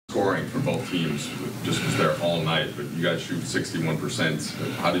for both teams, just was there all night, but you guys shoot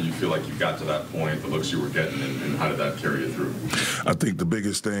 61%. How did you feel like you got to that point, the looks you were getting, and how did that carry you through? I think the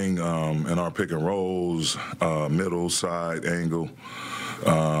biggest thing in our pick and rolls, middle, side, angle,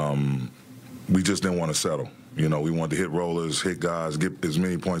 we just didn't want to settle. You know, we wanted to hit rollers, hit guys, get as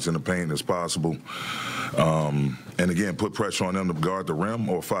many points in the paint as possible. And again, put pressure on them to guard the rim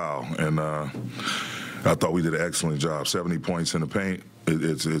or foul. And I thought we did an excellent job. 70 points in the paint.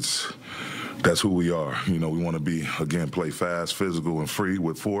 That's who we are. You know, we want to be, again, play fast, physical, and free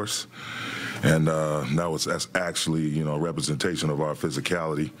with force. And that's actually, you know, a representation of our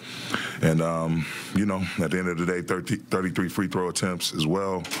physicality. And, you know, at the end of the day, 33 free throw attempts as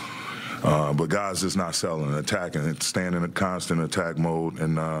well. But guys just not selling, attacking, staying in a constant attack mode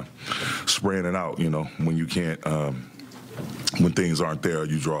and spraying it out, you know, when you can't, when things aren't there,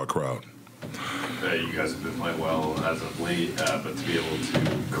 you draw a crowd. You guys have been playing well as of late, but to be able to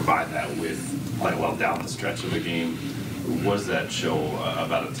combine that with playing well down the stretch of the game, what does that show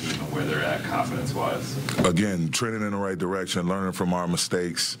about a team and where they're at confidence-wise? Again, trending in the right direction, learning from our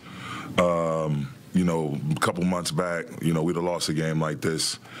mistakes. You know, a couple months back, you know, we'd have lost a game like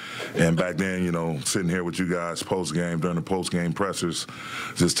this. And back then, you know, sitting here with you guys post-game, during the post-game pressers,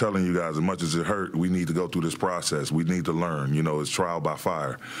 just telling you guys, as much as it hurt, we need to go through this process. We need to learn. You know, it's trial by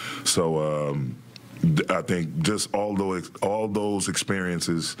fire. So I think just all those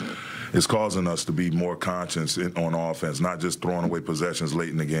experiences is causing us to be more conscious on offense, not just throwing away possessions late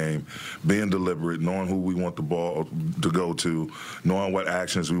in the game, being deliberate, knowing who we want the ball to go to, knowing what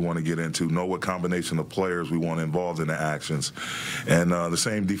actions we want to get into, know what combination of players we want involved in the actions, and the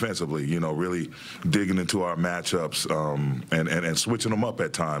same defensively, you know, really digging into our matchups and switching them up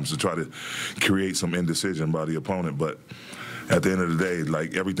at times to try to create some indecision by the opponent. But at the end of the day,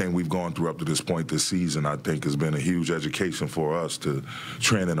 like everything we've gone through up to this point this season, I think has been a huge education for us to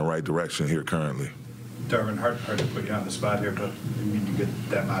trend in the right direction here currently. Darvin, hard to put you on the spot here, but I mean, you get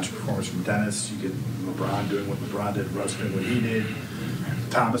that match performance from Dennis, you get LeBron doing what LeBron did, Russ doing what he did,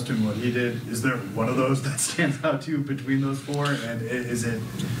 Thomas doing what he did. Is there one of those that stands out to you between those four? And is it?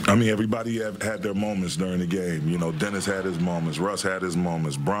 I mean, everybody had their moments during the game. You know, Dennis had his moments, Russ had his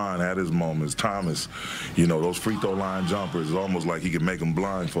moments, Bron had his moments, Thomas, you know, those free throw line jumpers, it's almost like he could make them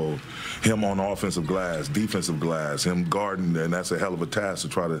blindfold. Him on offensive glass, defensive glass, him guarding, and that's a hell of a task to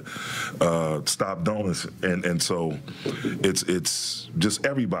try to stop Donis. And so it's just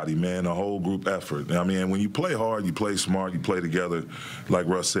everybody, man, a whole group effort. I mean, when you play hard, you play smart, you play together, like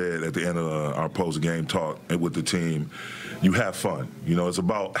Russ said at the end of our post-game talk with the team, you have fun. You know, it's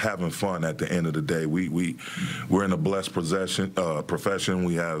about having fun at the end of the day. We're in a blessed profession.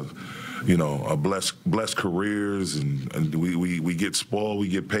 We have, you know, a blessed careers, and we get spoiled. We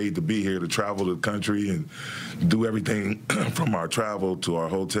get paid to be here, to travel the country and do everything from our travel to our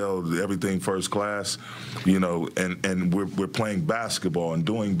hotel, everything first class, you know, and we're playing basketball and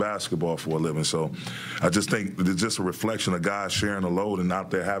doing basketball for a living. So I just think it's just a reflection of guys sharing the load and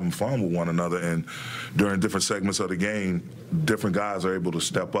out there having fun with one another. And during different segments of the game, different guys are able to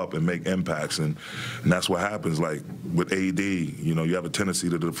step up and make impacts. And that's what happens. Like with AD, you know, you have a tendency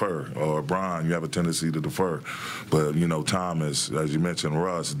to defer, or Bron, you have a tendency to defer. But, you know, Thomas, as you mentioned,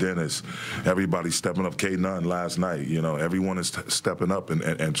 Russ, Dennis, everybody stepping up. K. Nunn last night, you know, everyone is stepping up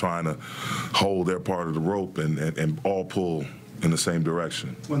and trying to hold their part of the rope and all pull in the same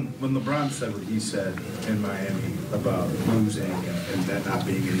direction. When LeBron said what he said in Miami about losing and that not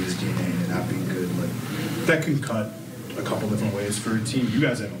being in his DNA and not being good, like, that can cut a couple different ways for a team. You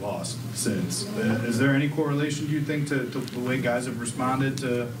guys haven't lost since. Is there any correlation, do you think, to the way guys have responded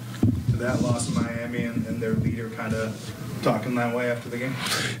to that loss in Miami and their leader kind of talking that way after the game?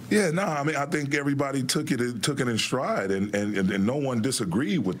 Yeah, no, I mean, I think everybody took it in stride, and no one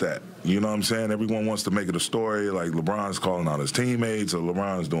disagreed with that. You know what I'm saying? Everyone wants to make it a story, like LeBron's calling out his teammates, or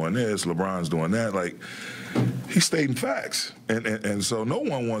LeBron's doing this, LeBron's doing that. Like, he's stating facts. And so no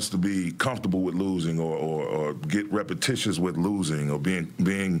one wants to be comfortable with losing or get repetitious with losing or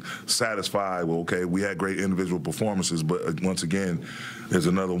being satisfied with, okay, we had great individual performances, but once again, there's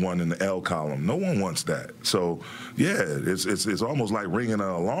another one in the L column. No one wants that. So, yeah, it's almost like ringing an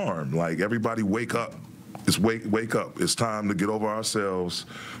alarm. Like, everybody wake up. It's wake up. It's time to get over ourselves,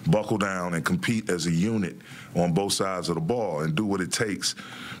 buckle down, and compete as a unit on both sides of the ball and do what it takes,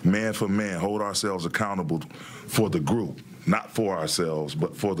 man for man, hold ourselves accountable for the group. not for ourselves,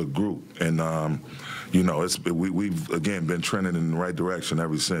 but for the group. And, you know, we've, again, been trending in the right direction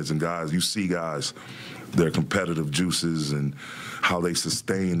ever since. And, guys, you see guys, their competitive juices and how they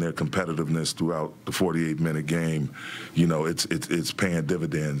sustain their competitiveness throughout the 48-minute game, you know, it's paying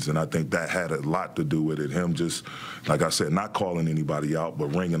dividends. And I think that had a lot to do with it. Him just, like I said, not calling anybody out, but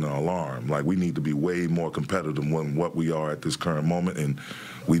ringing an alarm. Like, we need to be way more competitive than what we are at this current moment, and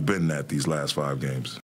we've been that these last 5 games.